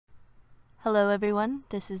Hello everyone,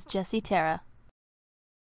 this is Jessii Terra.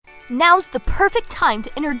 Now's the perfect time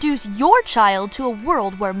to introduce your child to a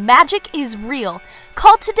world where magic is real.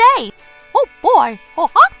 Call today! Oh boy!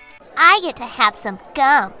 Oh-ha! I get to have some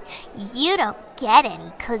gum. You don't get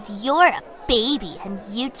any because you're a baby and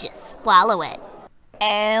you just swallow it.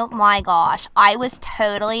 Oh my gosh, I was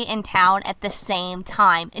totally in town at the same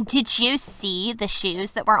time. Did you see the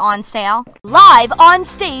shoes that were on sale? Live on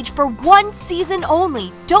stage for one season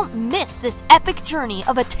only. Don't miss this epic journey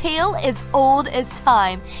of a tale as old as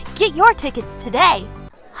time. Get your tickets today.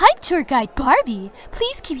 I'm tour guide Barbie.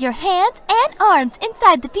 Please keep your hands and arms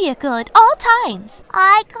inside the vehicle at all times.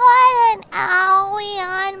 I got an owie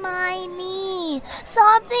on my knee.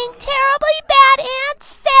 Something terribly bad and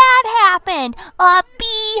sad happened. A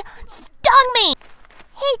bee stung me.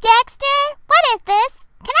 Hey Dexter, what is this?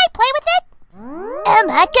 Can I play with it? Oh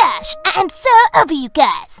my gosh, I'm so over you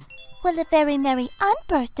guys. Well, a very merry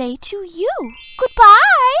unbirthday to you.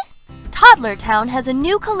 Goodbye. Toddler Town has a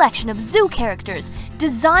new collection of zoo characters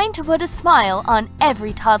designed to put a smile on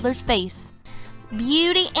every toddler's face.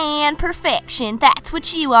 Beauty and perfection, that's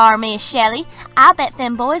what you are, Miss Shelley. I bet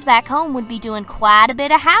them boys back home would be doing quite a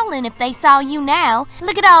bit of howling if they saw you now.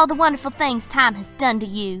 Look at all the wonderful things time has done to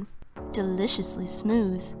you. Deliciously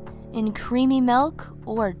smooth, in creamy milk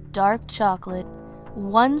or dark chocolate,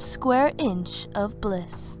 1 square inch of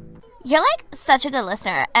bliss. You're such a good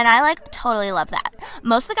listener, and I totally love that.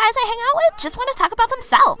 Most of the guys I hang out with just want to talk about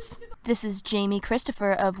themselves. This is Jamie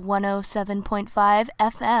Christopher of 107.5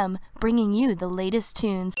 FM, bringing you the latest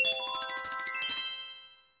tunes.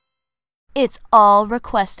 It's all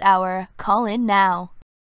request hour. Call in now.